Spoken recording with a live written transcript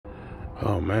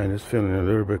Oh man, it's feeling a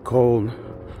little bit cold.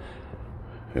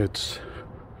 It's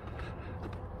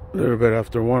a little bit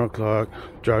after 1 o'clock.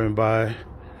 Driving by,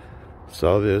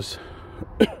 saw this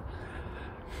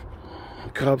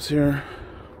cops here.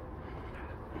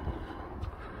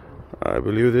 I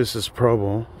believe this is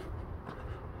Provo.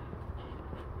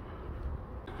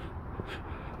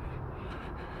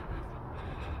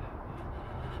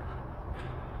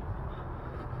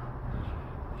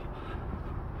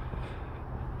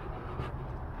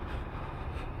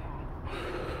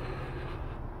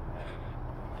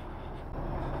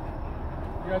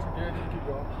 You guys are good, you keep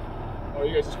going. Oh,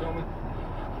 you guys just filming?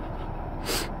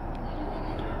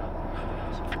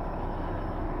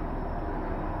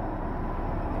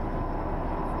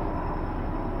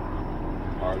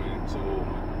 Alright, so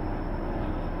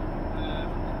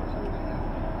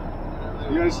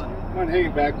you guys mind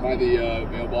hanging back by the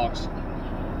mailbox? Just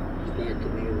back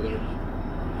right over there.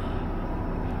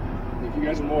 If you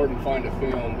guys are more than fine to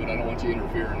film, but I don't want you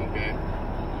interfering, okay?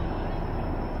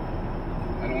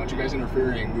 I don't want you guys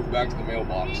interfering. Move back to the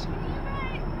mailbox. Can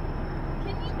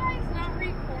you guys not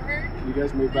record? Can you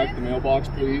guys move back to the mailbox,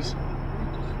 please?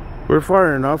 We're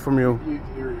far enough from you.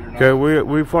 You're not. Okay,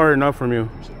 we far enough from you.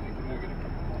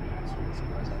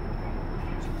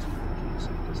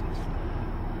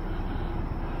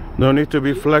 No need to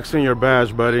be flexing your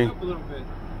badge, buddy. A little bit.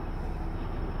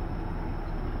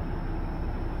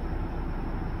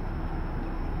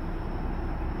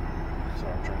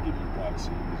 Sorry, I'm trying to give you privacy.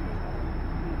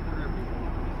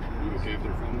 Are you okay if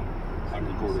they're filming? I'm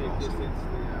recording also.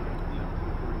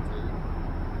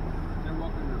 They're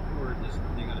welcome to record, just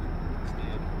they gotta stay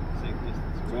at safe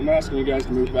distance. So I'm asking you guys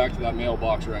to move back to that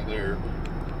mailbox right there.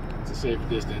 It's a safe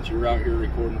distance. You're out here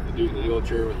recording with the dude in the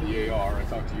wheelchair with the AR. I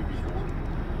talked to you before.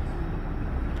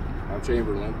 I'm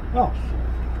Chamberlain. Oh,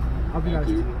 I'll be nice Thank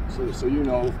to you. you. So you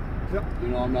know, Yep.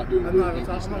 I'm not doing I'm not anything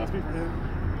going to speak for him.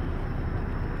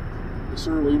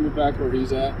 Sir, will you move back where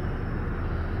he's at?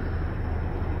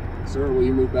 Sir, will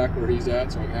you move back where he's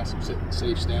at so I can have some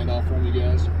safe standoff from you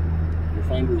guys? You're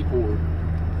fine to record.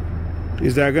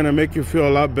 Is that gonna make you feel a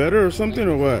lot better or something,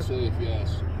 or what? Safe,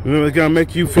 yes. It's gonna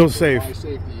make you feel safe. My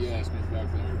safety, yes. Move back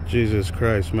there. Jesus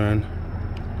Christ, man.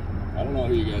 I don't know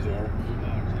who you guys are.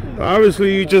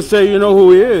 Obviously, you just say you know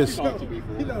who he is. Talked to you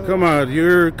before. Come on,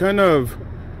 you're kind of...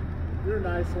 You're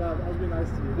nice, I'll be nice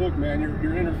to you. Look, man,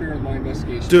 you're interfering with my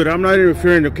investigation. Dude, I'm not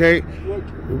interfering, okay? Look,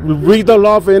 Read the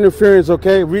law for interference,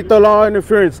 okay? Read the law of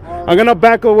interference. I'm gonna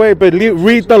back away, but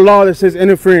read the law that says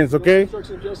interference, okay?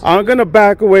 I'm gonna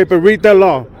back away, but read the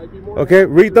law, okay?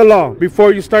 Read the law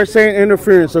before you start saying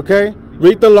interference, okay?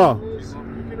 Read the law.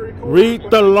 Read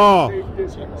the law.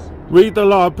 Read the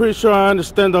law. I'm pretty sure I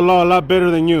understand the law a lot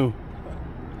better than you.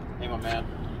 Hey, my man,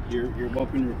 you're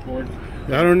welcome to record.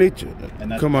 I don't need you.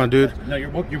 Come on, dude. No, you're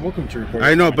welcome to record.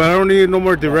 I know, but I don't need no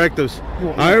more directives.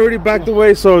 I already backed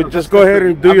away, so just go ahead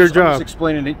and do your I'm job. just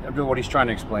explaining what he's trying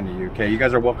to explain to you. Okay, you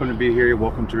guys are welcome to be here. You're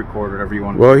welcome to record whatever you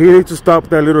want. Well, he needs to stop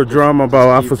that little drama about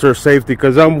officer safety,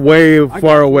 because I'm way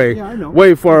far away. Yeah, I know.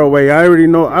 Way far away. I already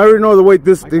know the way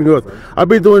this thing goes. I've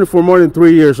been doing it for more than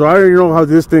 3 years, so I already know how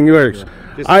this thing works.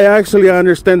 I actually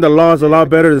understand the laws a lot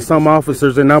better than some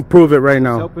officers, and I'll prove it right Just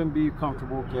now. help him be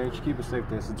comfortable. Okay, just keep a safe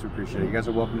distance. We appreciate it. You guys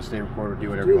are welcome to stay recorded, do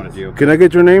whatever you want to do. Can I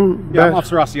get your name? Yeah, I'm back?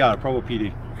 Officer Asiata, Provo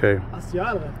PD. Okay.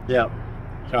 Asiata. Yeah. All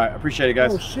right, appreciate it,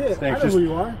 guys. Oh shit, Thanks. I know who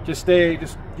you are. Just stay,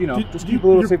 just keep a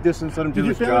little safe distance. Let him do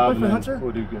his job, and then Hunter?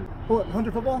 we'll do good. What,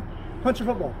 Hunter football? Hunter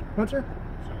football? Hunter?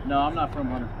 No, I'm not from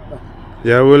Hunter.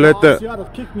 Yeah, we'll let Asiata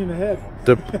kicked me in the head.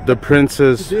 the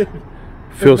princess Did.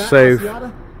 feel Matt safe.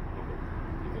 Asiata?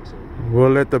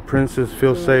 We'll let the princess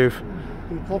feel safe.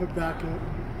 We called it back up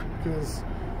because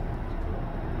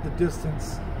the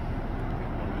distance.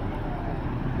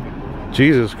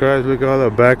 Jesus Christ, look at all the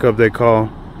backup they call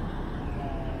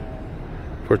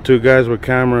for 2 guys with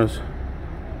cameras.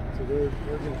 So we're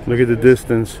gonna Look at the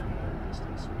distance.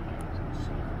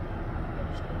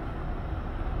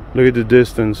 Look at the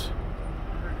distance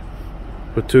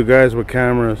for 2 guys with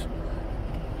cameras.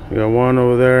 We got one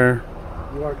over there.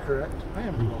 You are correct. I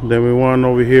am. Then we one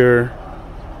over here.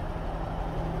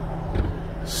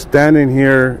 Standing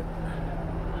here,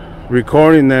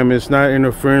 recording them is not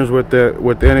interference with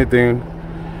anything.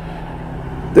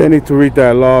 They need to read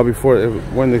that law before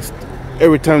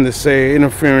every time they say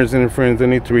interference, they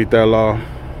need to read that law.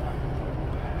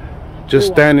 Just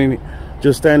standing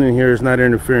here is not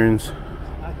interference.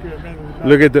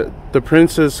 Look at the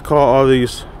princess call all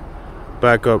these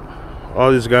backup,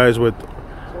 all these guys with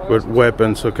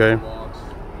weapons, okay? That's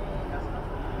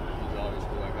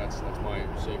my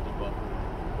safety buffer,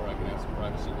 where I can have some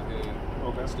privacy with him.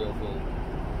 Okay. Still feel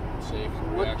safe.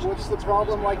 What's the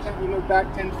problem? Why can't we move back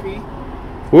 10 feet?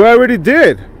 We already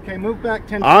did. Okay, move back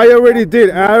 10 feet. I already did.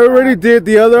 I already did.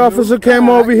 The other officer came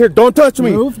over here. Don't touch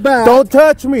me. Move back. Don't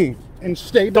touch me. And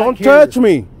stay back Don't here. touch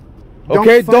me.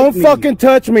 Okay? Don't fucking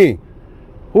touch me.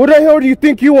 Who the hell do you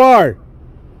think you are?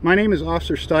 My name is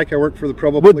Officer Stika. I work for the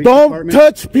Provo But Police don't Department.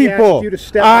 touch He asked people. you to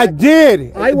step I back. did.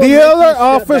 I will The make you other step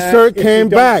officer back if came you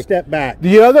don't back. Step back.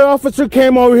 The other officer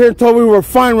came over here and told me we were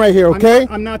fine right here, okay?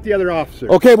 I'm not the other officer.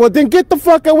 Okay, well then get the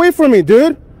fuck away from me,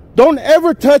 dude. Don't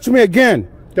ever touch me again.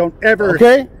 Don't ever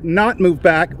not move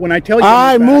back when I tell you.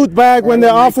 I to move moved back when the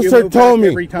I will make you officer move told back me,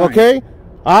 every time. okay?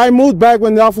 I moved back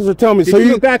when the officer told me. Did So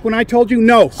you move back when I told you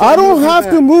no? So I don't move have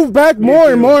back. to move back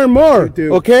more and more and more, You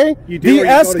do. okay? You do or you go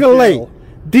to De-escalate. jail.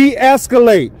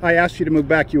 De-escalate. I asked you to move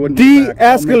back. You wouldn't move back.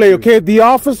 I'll make De-escalate, you. okay? The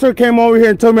officer came over here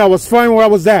and told me I was fine where I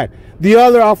was at. The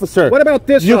other officer. What about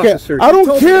this officer? I He don't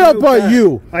told you care to move about back.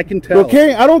 you. I can tell.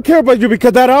 Okay? I don't care about you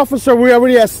because that officer, we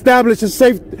already established a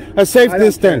safe I don't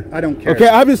distance. care. I don't care. Okay?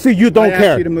 Obviously, you don't I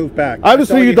care. asked you to move back. That's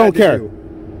Obviously, all you don't had to care. do.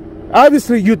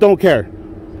 Obviously, you don't care.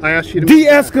 I asked you to move back.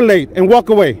 De-escalate and walk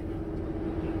away.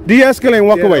 De-escalate and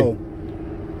walk Ditto. away.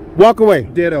 Walk away.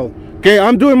 Ditto. Okay,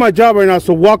 I'm doing my job right now,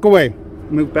 so walk away.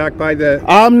 Move back by the.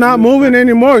 I'm not moving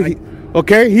anymore.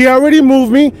 Okay, he already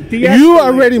moved me. You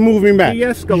already moved me back.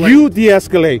 De-escalate. You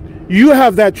de-escalate. You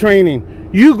have that training.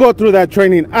 You go through that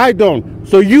training. I don't.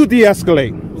 So you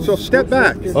de-escalate. So step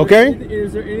back. Okay?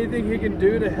 Is there anything he can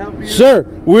do to help you? Sir,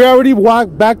 we already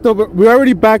backed up. We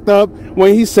already backed up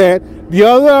when he said the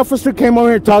other officer came over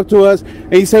here and talked to us,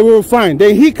 and he said we were fine.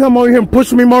 Then he come over here and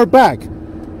pushed me more back.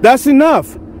 That's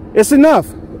enough. It's enough.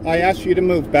 I asked you to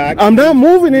move back. I'm not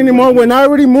moving anymore when I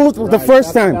already moved the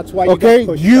first time. That's why you okay,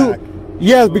 got pushed you. back.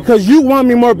 Yes, because you want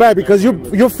me more back because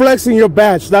you're flexing your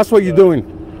badge. That's what you're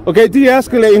doing. Okay,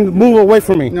 de-escalate and move away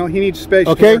from me. No, he needs space.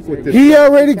 Okay, to work with this he guy.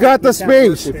 already He got the can't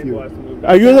work space. with you.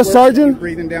 Are you the He's sergeant?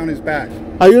 breathing down his back.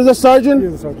 Are you the sergeant?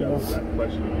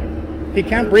 He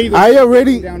can't breathe. I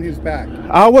already- breathing down his back.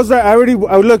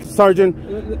 Look,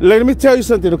 Sergeant, let me tell you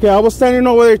something, okay? I was standing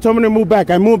over there, told me to move back.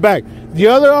 I moved back. The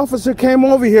other officer came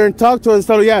over here and talked to us and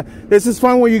told, yeah, this is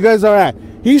fine where you guys are at.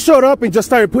 He showed up and just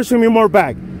started pushing me more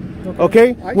back.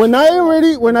 Okay?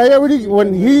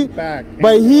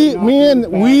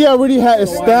 We already had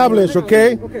established,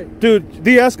 okay? Dude,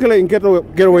 de-escalate and get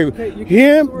away.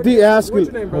 Him,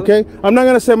 de-escalate, okay? I'm not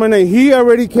gonna say my name. He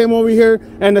already came over here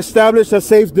and established a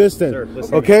safe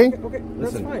distance, okay? Okay,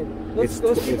 that's fine. Let's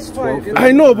keep it quiet.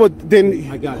 I know, but then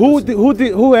who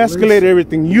escalated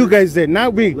everything? You guys did,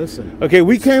 not me. Listen. Okay,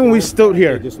 we came, we stood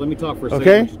here. Just let me talk for a second.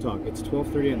 Okay. Let you talk. It's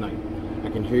 12:30 at night. I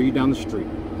can hear you down the street.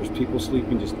 There's people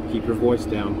sleeping. Just keep your voice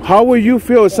down. How will you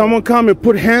feel if someone come and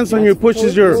put hands on you,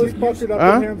 pushes your? Tell this bucket not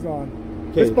Huh? put hands on.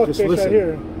 Okay, This bucket just face right listen.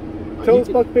 here. Tell this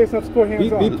bucket face not to put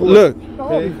hands on. Look,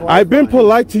 I've been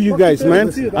polite to you guys,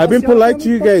 man. I've been polite to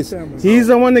you guys. He's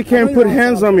the one that can't put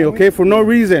hands on me, okay, for no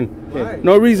reason.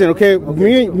 No reason, okay?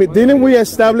 Didn't we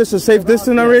establish a safe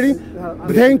distance already?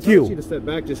 Thank You you. to step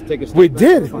back. Just take a step We back.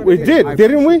 did, It's fine. we did, I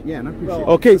didn't we? appreciate- Yeah, and I appreciate it.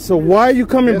 Okay, so why are you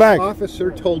coming This back?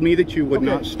 officer told me that you would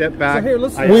not step back. So here,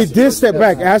 let's- I We asked you did to step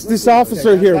back. Ask this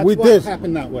officer here. That's We why did. it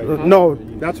happened that way. No,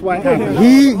 That's why it happened.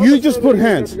 you just put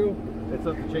hands. It's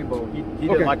up to Chambo. He Okay,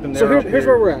 didn't like them there. so up here's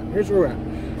here. where we're at. Here's where we're at.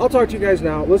 I'll talk to you guys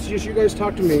now. Let's just you guys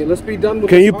talk to me. Let's be done with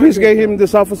Can this you please get argument. him,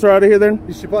 this officer, out of here then?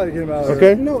 You should probably get him out of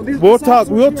Okay? No, these- We'll these talk,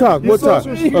 officers we'll here- talk, we'll these talk.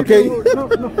 officers here- Okay?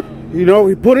 No. You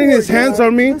know, putting his hands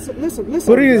on me, Listen.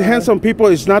 putting his hands on people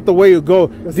is not the way you go.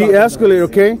 De-escalate,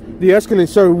 okay? De-escalate.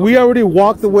 Sir, we already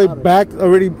walked the way back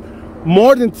already.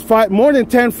 More than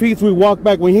 10 feet we walked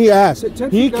back when he asked. 10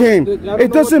 He feet came. doesn't- I don't It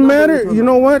know doesn't what number matter. you're talking You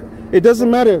know what? It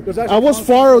doesn't matter. There's actually I was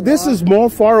far. This is more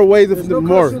far away than no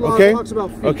more. constitutional law Okay. that talks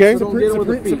about feet, Okay. so don't get with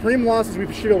the feet. Supreme law says we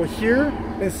should over here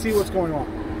and see what's going on.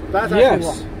 That's actually Yes.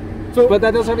 law. So, But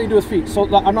that doesn't have anything to do with feet. So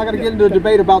I'm not going to get into a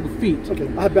debate about the feet. okay,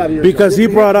 I have bad ears. Because he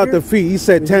brought out the feet. He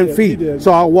said 10 He feet. did.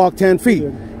 So I'll walk 10 feet.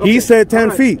 He said 10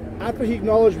 Alright. feet. After he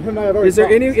acknowledged him, I have already Is there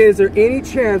talked. any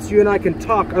chance you and I can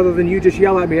talk other than you just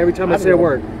yell at me every time I say a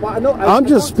word? Well, no, I'm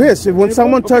just pissed. When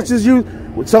someone touches you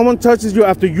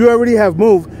after you already have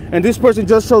moved, and this person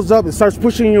just shows up and starts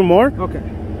pushing you more, Okay.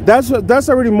 that's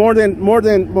already more than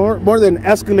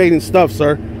escalating stuff,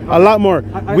 sir. A lot more.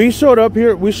 We showed up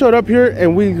here,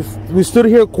 and we stood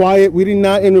here quiet. We did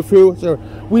not interfere, sir.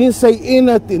 We didn't say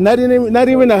anything, not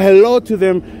even a hello to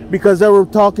them because they were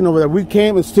talking over there. We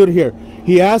came and stood here.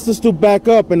 He asked us to back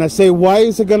up, and I say, why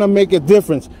is it gonna make a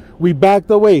difference? We backed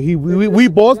away. We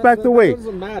both backed away. That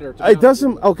doesn't matter. It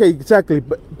doesn't. Okay, exactly.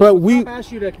 But we. I've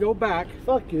asked you to go back.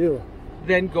 Fuck you.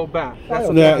 then go back. That's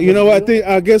what Yeah, you know what?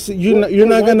 I guess you're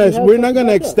not gonna. We're not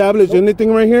gonna establish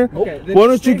anything right here. Okay, then Why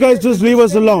don't you guys just leave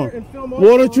us stay here alone? and film all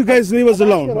Why don't you guys leave us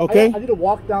alone? Okay. I need to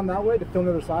walk down that way to film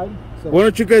the other side. So Why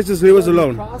don't you guys just leave us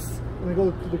alone? Cross and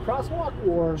go to the crosswalk,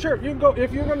 or Sure, you can go.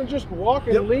 If you're gonna just walk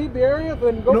and Yep. leave the area,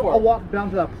 then go no, for I'll it. walk down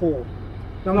to that pole.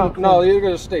 Down No, to the no, corner. you're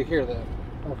gonna stay here then.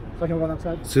 Okay, so I can go on that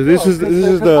side. So this is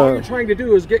Because all you're the. trying to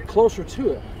do is get closer to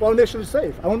it. I want to make sure it's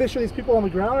safe. I want to make sure these people on the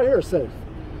ground right here are safe.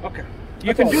 Okay.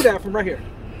 You can do that from right here.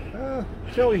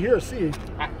 Can't really hear or see.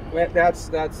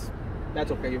 That's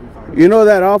okay. You'll be fine. You know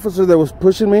that officer that was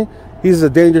pushing me? He's a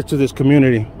danger to this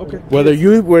community. Okay. Whether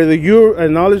you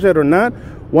acknowledge that or not,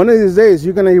 one of these days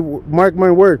you're gonna mark my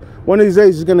word. One of these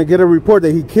days he's gonna get a report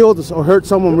that he killed or hurt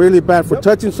someone really bad for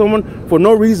touching someone for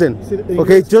no reason.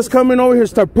 Okay, just coming over here,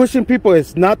 start pushing people.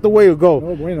 It's not the way to go.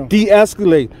 No bueno.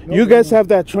 De-escalate. You guys have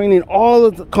that training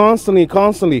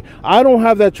constantly. I don't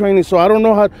have that training, so I don't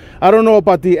know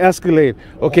about de-escalate.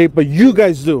 Okay, but you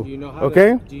guys do. Do you know how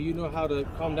Okay. do you know how to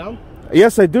calm down?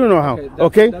 Yes, I do know how.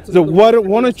 Okay, that's so another why way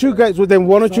to don't you guys? Well, then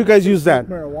why don't you guys use that?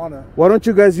 Marijuana. Why don't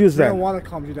you guys use that? Marijuana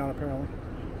calms you down, apparently.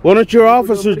 Why don't your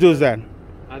officers do that?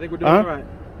 I think we're doing Huh? all right.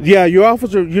 Yeah, your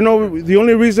officer. You know, the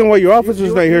only reason why your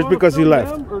officer's not here is because he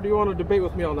left. Or do you want to debate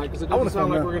with me all night? Because it doesn't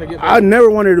sound like we're gonna get. I never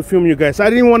wanted to film you guys. I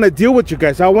didn't want to deal with you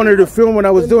guys. I wanted to film what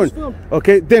I was Then doing. just film.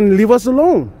 Okay, then leave us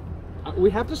alone. We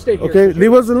have to stay here. Okay,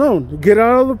 leave us alone. Get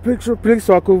out of the picture, please,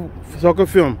 so I could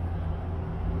film.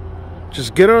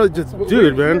 Just get out. Just do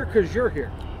it, man. Because you're here.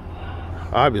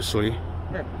 Obviously.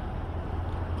 Yeah.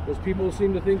 Because people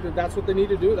seem to think that that's what they need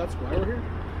to do. That's why we're here.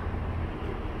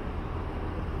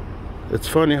 It's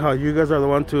funny how you guys are the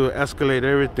one to escalate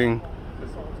everything.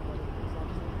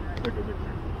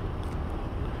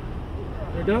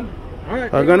 You're done. All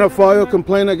right. I'm gonna file a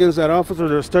complaint against that officer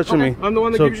that's touching Okay, me. I'm the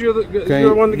one that gives you the. Okay, You're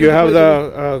the one that you gives have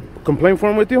the. the complaint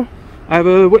form with you? I have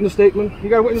a witness statement. You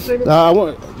got a witness statement?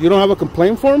 You don't have a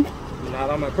complaint form? Not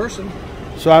on my person.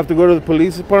 So I have to go to the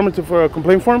police department for a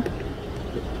complaint form?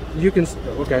 You can.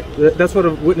 Okay, that's what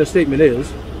a witness statement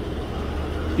is.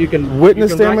 You can.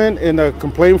 Witness you can statement and a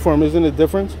complaint form, isn't it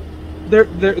different?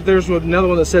 There's another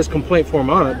one that says complaint form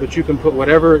on it, but you can put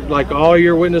whatever, like all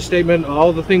your witness statement,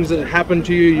 all the things that happened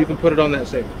to you, you can put it on that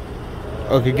statement.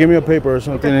 Okay, give me a paper or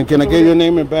something. And can I get your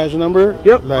name and badge number?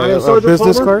 Yep. Like I am a Sergeant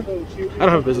business Palmer. card? I don't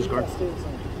have a business card.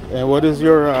 And what is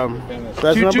your badge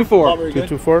number? 224.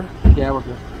 224? Yeah, we're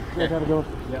good. I gotta go.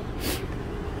 Yeah.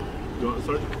 You want to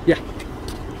start? Yeah.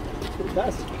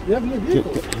 You have new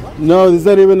vehicles. No, it's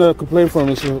not even a complaint form.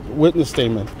 It's a witness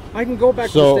statement. I can go back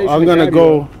to the So station. I'm and gonna grab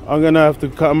go. I'm gonna have to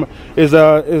come. Is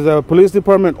a police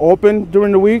department open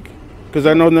during the week? Because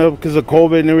I know now because of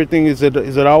COVID and everything. Is it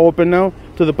all open now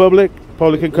to the public?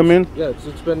 Public can come in. Yeah,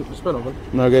 it's been open.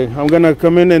 Okay, I'm gonna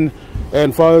come in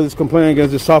and file this complaint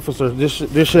against this officer. This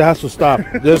shit has to stop.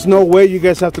 There's no way you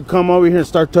guys have to come over here and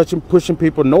start pushing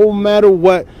people. No matter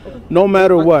what. No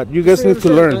matter what. You guys need to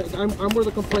learn. I'm where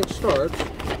the complaint starts,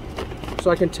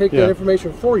 so I can take Yeah. that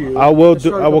information for you. I will and do.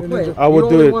 start I the will. complaint. I will You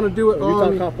do only it. want to do it If you thought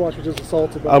on. cop watch was just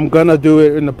assaulted. I'm gonna do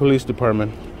it in the police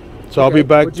department. So I'll be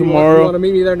back But you tomorrow. want to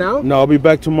meet me there now? No, I'll be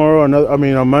back tomorrow.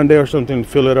 On Monday or something.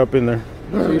 Fill it up in there.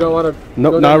 So you don't want to?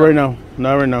 No, not right now.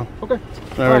 Not right now. Okay.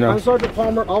 Not right now. I'm Sergeant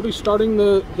Palmer. I'll be starting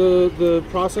the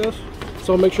process,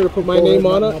 so I'll make sure to put my name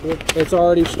on it. It's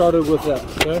already started with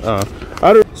that. Okay?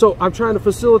 I don't. So I'm trying to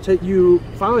facilitate you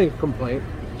filing a complaint,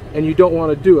 and you don't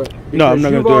want to do it. No, I'm not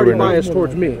gonna you've do it already right now. biased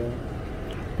towards me.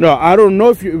 No, I don't know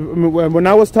if you. I mean, when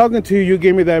I was talking to you, you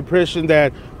gave me that impression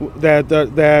that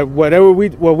whatever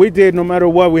what we did, no matter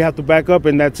what, we have to back up,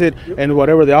 and that's it. And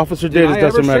whatever the officer did, I it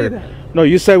doesn't ever say matter. that? No,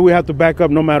 you said we have to back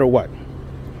up no matter what.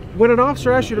 When an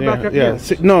officer asks you to back up, Yeah. yes.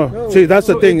 See, no, see, that's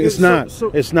the So thing. it- It's so- not.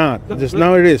 so- It's not. Just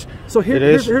now it is. So It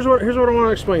is. here's what I want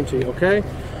to explain to you, okay?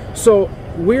 So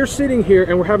we're sitting here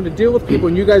and we're having to deal with people,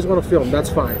 and you guys want to film. That's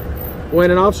fine.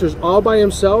 When an officer's all by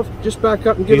himself, just back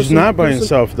up and give us. He's not by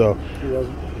himself though.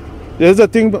 There's a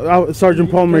thing, Sergeant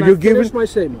Palmer. Can You I giving? finish my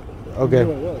statement? Okay.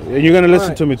 And you're gonna listen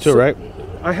Alright, to me too, so- right?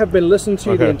 I have been listening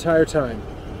to you the Okay. entire time.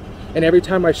 And every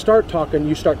time I start talking,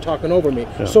 you start talking over me.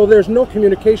 So there's no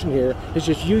communication here. It's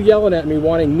just you yelling at me,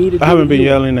 wanting me to do I haven't what been you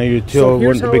yelling at you So till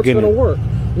here's the how it's going to beginning. work.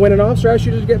 When an officer asks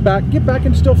you to get back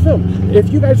and still film. If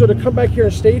you guys would have come back here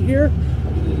and stayed here,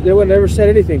 they would have never said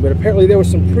anything. But apparently there was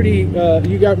some pretty,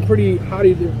 you got pretty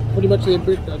haughty pretty much the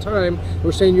time. They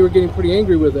were saying you were getting pretty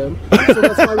angry with them. So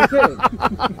that's why we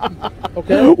came.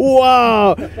 Okay?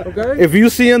 Wow. Okay? If you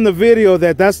see in the video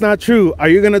that that's not true, are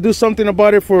you gonna do something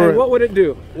about it for? And what would it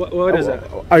do? What is that?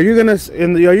 Are you gonna?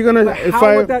 Are you gonna? If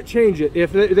How would that change it?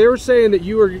 If they were saying that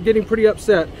you were getting pretty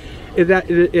upset, and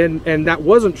that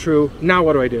wasn't true, now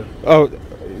what do I do? Oh,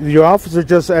 your officer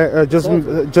just not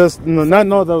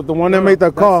the one that made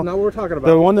that call. That's not what we're talking about.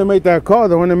 The one that made that call,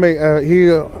 the one that made he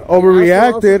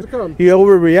overreacted. He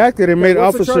overreacted and made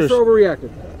what's the charge officers. for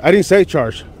overreacted? I didn't say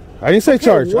charge. I didn't say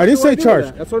charge. I didn't say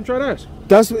charge. That's what I'm trying to ask.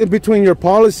 That's in between your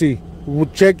policy. We'll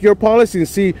check your policy and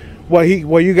see what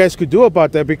you guys could do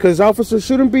about that, because officers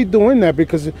shouldn't be doing that,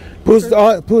 because it puts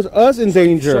us in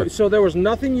danger. So there was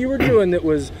nothing you were doing that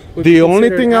was the only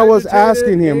thing I was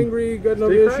asking him. Angry, got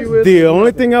no issue with. The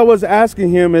only thing I was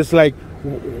asking him is like,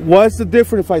 what's the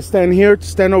difference if I stand here,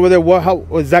 stand over there? How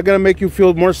is that gonna make you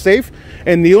feel more safe?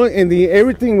 And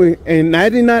and I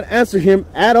did not answer him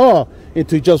at all.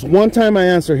 Until just one time I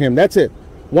answered him. That's it.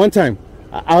 One time.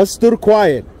 I stood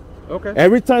quiet. Okay.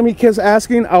 Every time he kept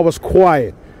asking, I was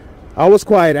quiet. I was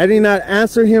quiet. I did not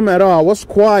answer him at all. I was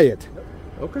quiet.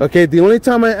 Okay. The only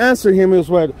time I answered him is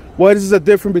what is the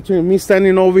difference between me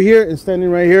standing over here and standing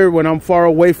right here when I'm far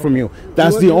away from you?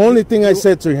 That's the only thing I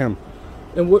said to him.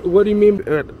 And what do you mean?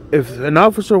 If an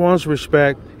officer wants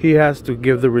respect, he has to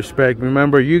give the respect.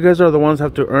 Remember, you guys are the ones who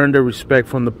have to earn the respect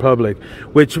from the public,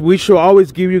 which we should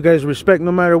always give you guys respect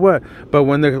no matter what. But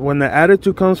when the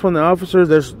attitude comes from the officers,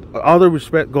 there's all the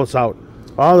respect goes out.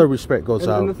 All the respect goes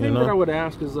out. And the thing that I would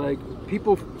ask is, like,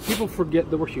 people forget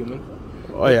that we're human.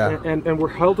 Oh yeah. And we're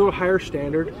held to a higher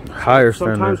standard. Higher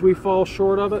standard. Sometimes we fall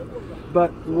short of it.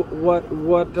 But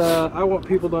what I want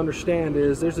people to understand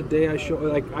is there's a day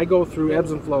I go through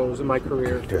ebbs and flows in my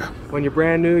career. Yeah. When you're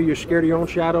brand new, you're scared of your own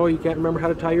shadow. You can't remember how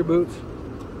to tie your boots.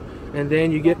 And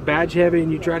then you get badge heavy and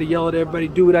you try to yell at everybody,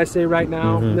 do what I say right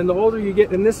now. And then the older you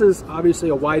get, and this is obviously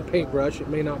a wide paintbrush. It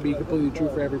may not be completely true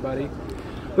for everybody.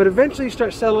 But eventually you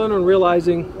start settling and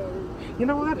realizing, you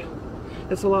know what?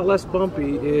 It's a lot less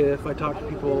bumpy if I talk to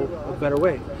people a better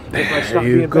way. If I stop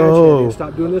being badge heavy,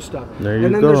 stop doing this stuff.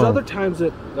 And then there's other times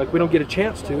that we don't get a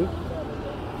chance to.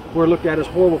 We're looked at as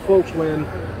horrible folks when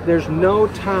there's no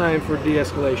time for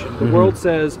de-escalation. The world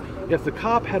says, if the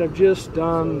cop had have just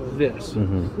done this.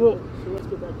 Well,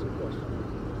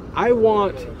 I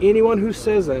want anyone who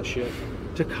says that shit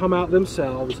to come out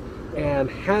themselves and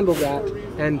handle that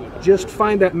and just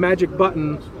find that magic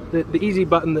button, the easy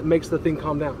button that makes the thing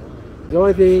calm down. The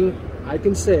only thing I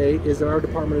can say is that our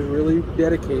department is really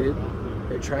dedicated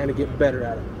at trying to get better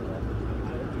at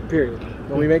it. Period.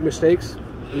 When we make mistakes,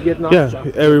 we get knocked out.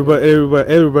 Yeah,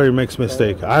 everybody makes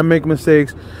mistakes. I make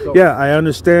mistakes. So, yeah, I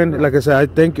understand. Like I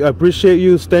said, I appreciate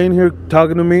you staying here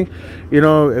talking to me. You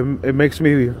know, it makes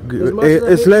me.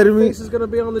 It's letting me. Face is gonna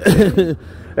be on the TV.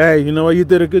 Hey, you know what? You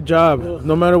did a good job.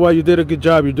 No matter what, you did a good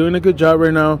job. You're doing a good job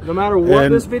right now. No matter what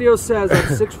this video says, I'm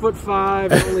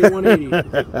 6'5", only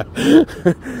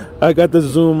 180. I got the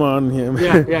zoom on him.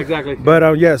 Yeah, exactly.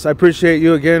 But yes, I appreciate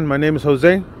you again. My name is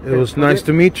Jose. It was nice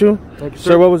to meet you. Thank you,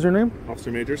 sir. What was your name?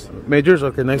 Officer Majors. Majors.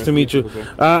 Okay, nice to meet you.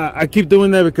 I keep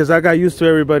doing that because I got used to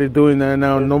everybody doing that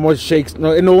now. No more shakes.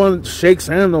 No one shakes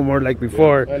hand no more like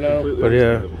before. I know. But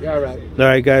yeah. Yeah, right. All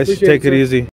right, guys. Take it easy.